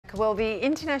back. Well, the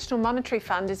International Monetary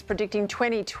Fund is predicting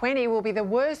 2020 will be the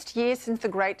worst year since the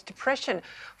Great Depression,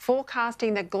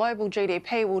 forecasting that global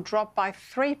GDP will drop by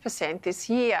 3% this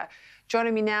year.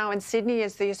 Joining me now in Sydney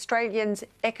is the Australian's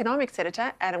economics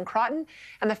editor, Adam Crichton,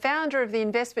 and the founder of the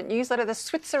investment newsletter, the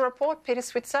Switzer Report, Peter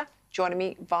Switzer, joining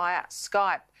me via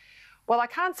Skype. Well, I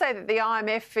can't say that the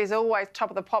IMF is always top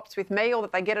of the pops with me or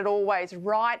that they get it always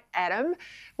right, Adam.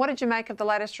 What did you make of the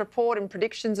latest report and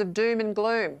predictions of doom and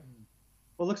gloom?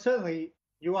 Well, look, certainly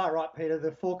you are right, Peter.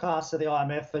 The forecasts of the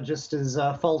IMF are just as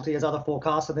faulty as other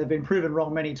forecasts, and they've been proven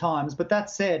wrong many times. But that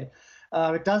said,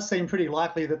 it does seem pretty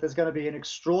likely that there's going to be an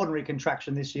extraordinary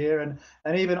contraction this year. And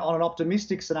even on an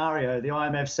optimistic scenario, the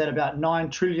IMF said about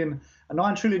 $9 trillion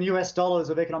US dollars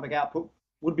of economic output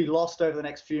would be lost over the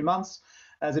next few months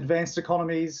as advanced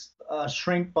economies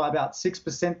shrink by about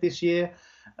 6% this year.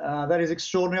 That is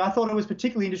extraordinary. I thought it was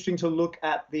particularly interesting to look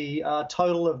at the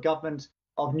total of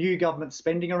new government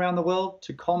spending around the world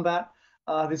to combat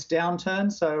this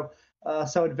downturn. So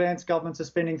advanced governments are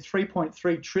spending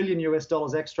 3.3 trillion US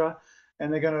dollars extra,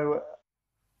 and they're going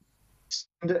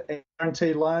to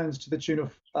guarantee loans to the tune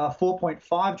of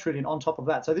 4.5 trillion on top of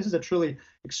that. So this is a truly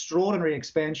extraordinary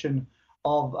expansion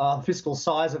of fiscal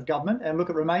size of government. And look,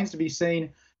 it remains to be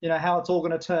seen, how it's all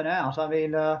going to turn out. I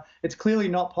mean, it's clearly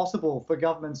not possible for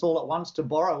governments all at once to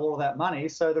borrow all of that money.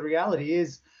 So the reality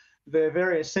is the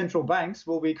various central banks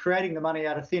will be creating the money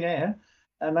out of thin air,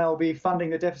 and they'll be funding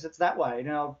the deficits that way.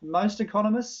 Now, most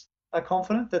economists are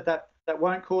confident that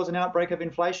won't cause an outbreak of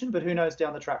inflation, but who knows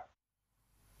down the track.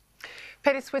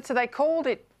 Peter Switzer, they called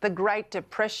it the Great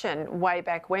Depression way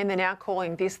back when. They're now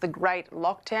calling this the Great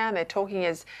Lockdown. They're talking,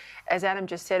 as Adam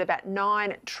just said, about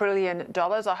 $9 trillion.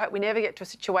 I hope we never get to a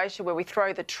situation where we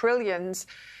throw the trillions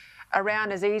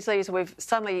around as easily as we've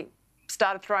suddenly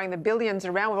started throwing the billions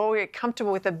around. We're already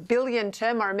comfortable with a billion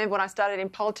term. I remember when I started in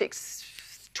politics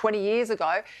 20 years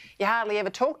ago, you hardly ever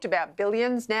talked about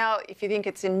billions. Now, if you think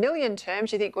it's in million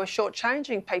terms, you think we're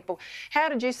shortchanging people. How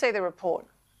did you see the report?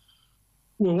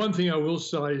 Well, one thing I will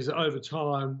say is that over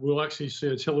time, we'll actually see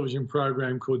a television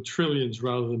program called Trillions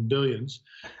rather than Billions.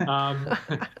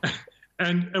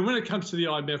 And when it comes to the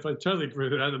IMF, I totally agree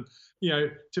with Adam.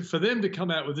 For them to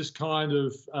come out with this kind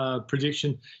of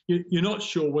prediction, you're not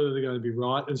sure whether they're going to be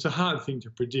right. And it's a hard thing to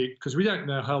predict because we don't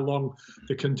know how long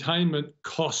the containment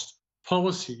cost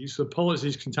policies,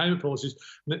 containment policies,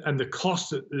 and the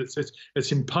cost that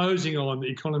it's imposing on the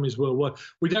economies worldwide.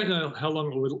 We don't know how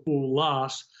long it will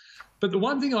last. But the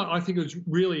one thing I think was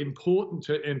really important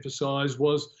to emphasise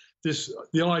was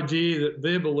the idea that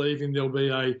they're believing there'll be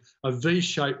a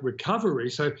V-shaped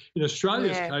recovery. So in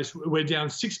Australia's case, we're down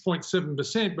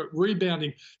 6.7%, but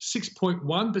rebounding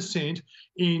 6.1%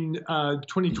 in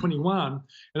 2021.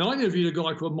 And I interviewed a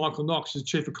guy called Michael Knox, the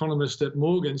chief economist at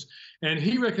Morgan's, and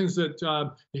he reckons that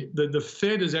the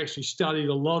Fed has actually studied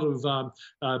a lot of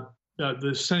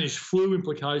the Spanish flu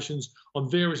implications on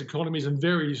various economies and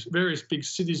various big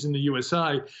cities in the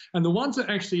USA. And the ones that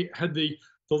actually had the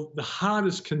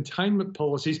hardest containment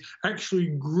policies actually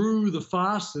grew the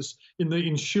fastest in the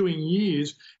ensuing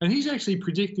years. And he's actually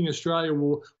predicting Australia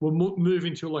will move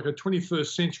into like a 21st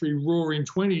century roaring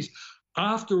 20s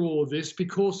after all of this,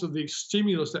 because of the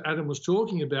stimulus that Adam was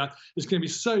talking about. Is going to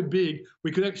be so big,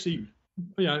 we could actually,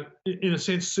 in a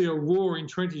sense, see a roaring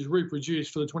 20s reproduce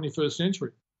for the 21st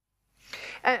century.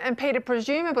 And Peter,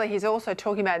 presumably he's also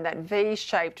talking about that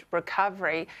V-shaped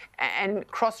recovery and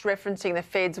cross-referencing the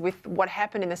Feds with what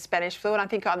happened in the Spanish flu. And I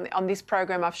think on this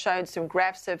program I've shown some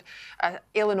graphs of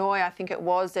Illinois, I think it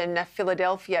was, and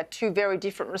Philadelphia, two very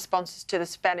different responses to the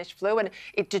Spanish flu, and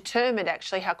it determined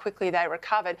actually how quickly they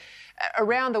recovered.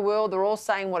 Around the world, they're all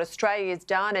saying what Australia has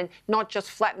done, and not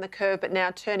just flatten the curve, but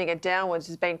now turning it downwards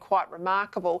has been quite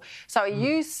remarkable. So are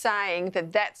you saying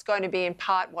that that's going to be in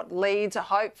part what leads,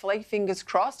 hopefully, fingers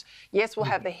crossed, yes, we'll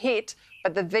have the hit,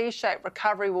 but the V-shaped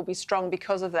recovery will be strong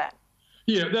because of that?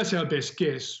 Yeah, that's our best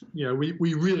guess.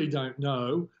 We really don't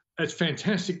know. It's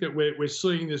fantastic that we're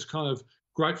seeing this kind of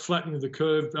great flattening of the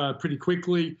curve pretty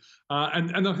quickly.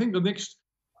 And I think the next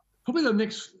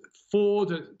 4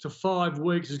 to 5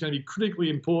 weeks is going to be critically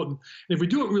important. And if we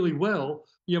do it really well,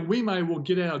 we may well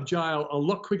get out of jail a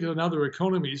lot quicker than other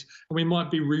economies, and we might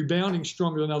be rebounding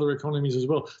stronger than other economies as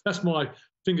well. That's my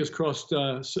fingers crossed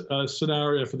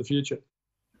scenario for the future.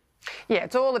 Yeah,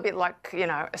 it's all a bit like,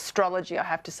 astrology, I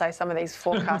have to say, some of these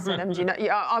forecasts. And,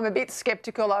 I'm a bit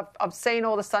sceptical. I've seen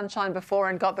all the sunshine before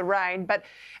and got the rain. But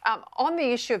on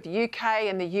the issue of the UK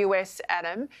and the US,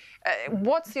 Adam,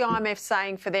 what's the IMF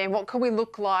saying for them? What can we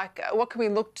look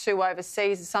to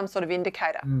overseas as some sort of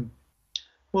indicator?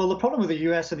 Well, the problem with the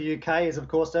US and the UK is, of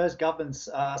course, those governments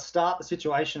start the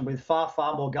situation with far,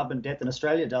 far more government debt than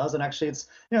Australia does. And actually,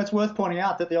 it's worth pointing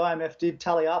out that the IMF did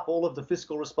tally up all of the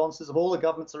fiscal responses of all the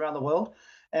governments around the world,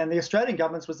 and the Australian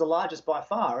government's was the largest by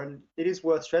far. And it is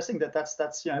worth stressing that that's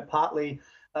partly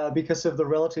because of the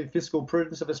relative fiscal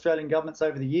prudence of Australian governments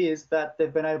over the years that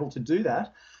they've been able to do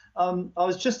that. I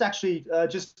was just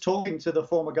just talking to the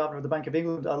former governor of the Bank of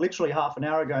England literally half an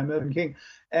hour ago, Mervyn King,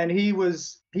 and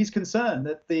he's concerned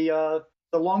that the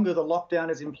longer the lockdown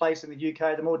is in place in the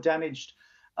UK, the more damaged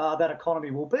that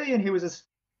economy will be. And he was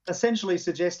essentially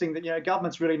suggesting that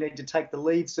governments really need to take the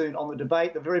lead soon on the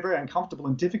debate, the very, very uncomfortable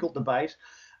and difficult debate,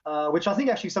 which I think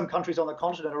actually some countries on the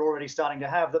continent are already starting to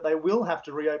have, that they will have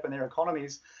to reopen their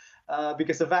economies.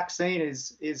 Because the vaccine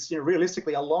is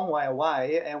realistically a long way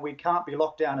away, and we can't be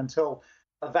locked down until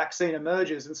a vaccine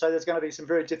emerges. And so there's going to be some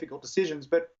very difficult decisions.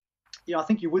 But I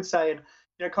think you would say,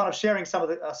 and kind of sharing some of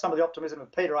the optimism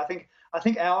of Peter, I think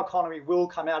our economy will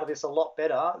come out of this a lot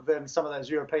better than some of those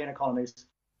European economies.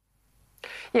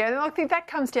 Yeah, and I think that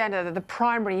comes down to the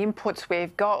primary inputs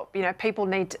we've got. People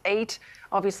need to eat.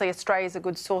 Obviously, Australia is a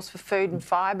good source for food and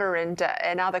fibre and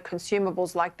other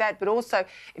consumables like that. But also,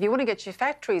 if you want to get your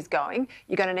factories going,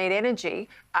 you're going to need energy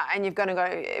and you're going to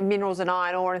go minerals and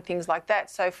iron ore and things like that.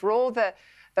 So for all the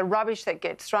rubbish that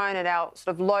gets thrown at our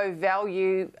sort of low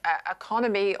value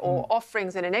economy or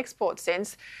offerings in an export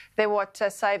sense, they're what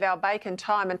save our bacon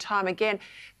time and time again.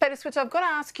 Peter Switzer, I've got to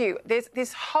ask you, there's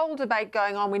this whole debate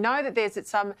going on. We know that there's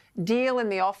some deal in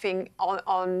the offing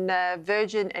on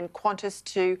Virgin and Qantas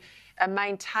to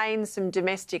maintain some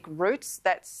domestic routes.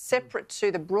 That's separate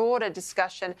to the broader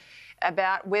discussion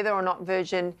about whether or not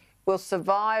Virgin will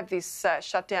survive this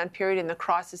shutdown period in the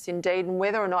crisis indeed, and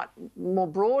whether or not, more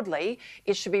broadly,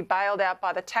 it should be bailed out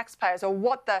by the taxpayers, or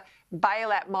what the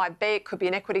bailout might be. It could be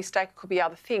an equity stake, it could be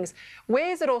other things.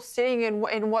 Where's it all sitting,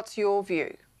 and what's your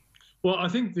view? Well, I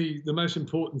think the most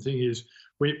important thing is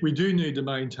we do need to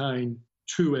maintain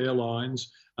two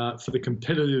airlines for the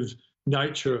competitive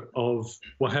nature of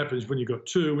what happens when you've got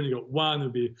two. When you've got one,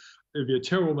 it'd be a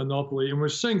terrible monopoly. And we're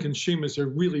seeing consumers who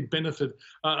really benefit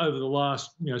over the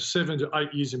last 7 to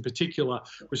 8 years in particular.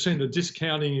 We've seen the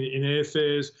discounting in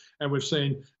airfares, and we've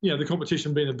seen the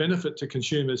competition being a benefit to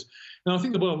consumers. And I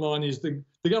think the bottom line is the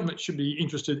government should be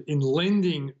interested in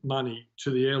lending money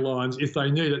to the airlines if they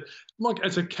need it, like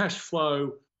as a cash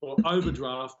flow or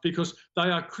overdraft, because they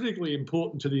are critically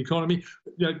important to the economy.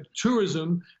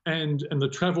 Tourism and the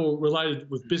travel related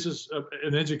with business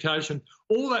and education,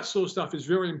 all that sort of stuff is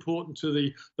very important to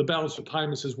the balance of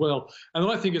payments as well. And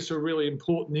I think it's a really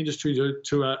important industry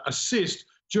to assist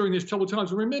during these troubled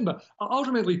times. And remember,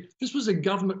 ultimately, this was a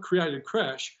government-created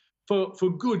crash for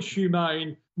good,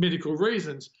 humane medical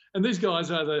reasons. And these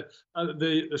guys are the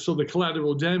sort of the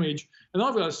collateral damage. And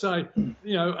I've got to say,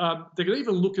 they could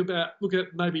even look at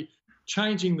maybe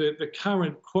changing the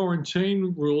current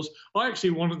quarantine rules. I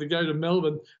actually wanted to go to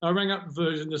Melbourne. I rang up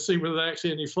Virgin to see whether they actually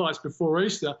had any flights before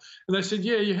Easter. And they said,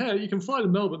 yeah, you can fly to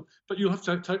Melbourne, but you'll have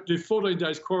to do 14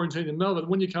 days quarantine in Melbourne.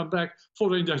 When you come back,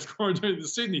 14 days quarantine in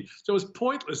Sydney. So it's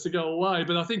pointless to go away.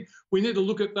 But I think we need to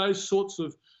look at those sorts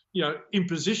of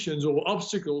impositions or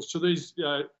obstacles to these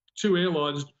two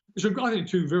airlines, which are, I think,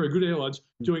 two very good airlines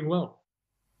doing well.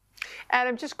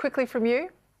 Adam, just quickly from you.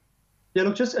 Yeah,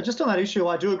 look, just on that issue,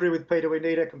 I do agree with Peter. We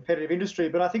need a competitive industry,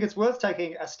 but I think it's worth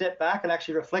taking a step back and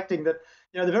actually reflecting that,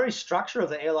 the very structure of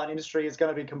the airline industry is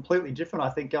going to be completely different, I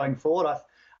think, going forward.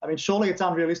 I mean, surely it's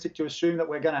unrealistic to assume that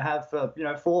we're going to have,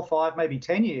 4, 5, maybe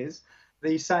 10 years,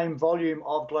 the same volume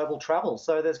of global travel.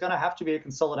 So there's going to have to be a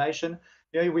consolidation.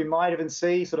 We might even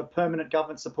see sort of permanent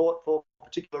government support for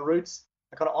particular routes,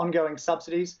 kind of ongoing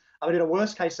subsidies. I mean, in a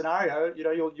worst case scenario,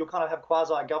 you'll kind of have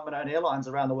quasi-government-owned airlines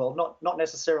around the world, not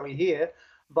necessarily here,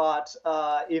 but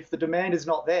if the demand is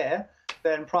not there,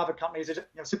 then private companies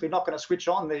are simply not going to switch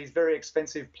on these very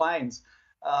expensive planes,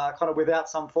 kind of without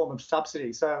some form of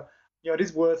subsidy. So, it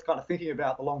is worth kind of thinking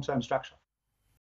about the long-term structure.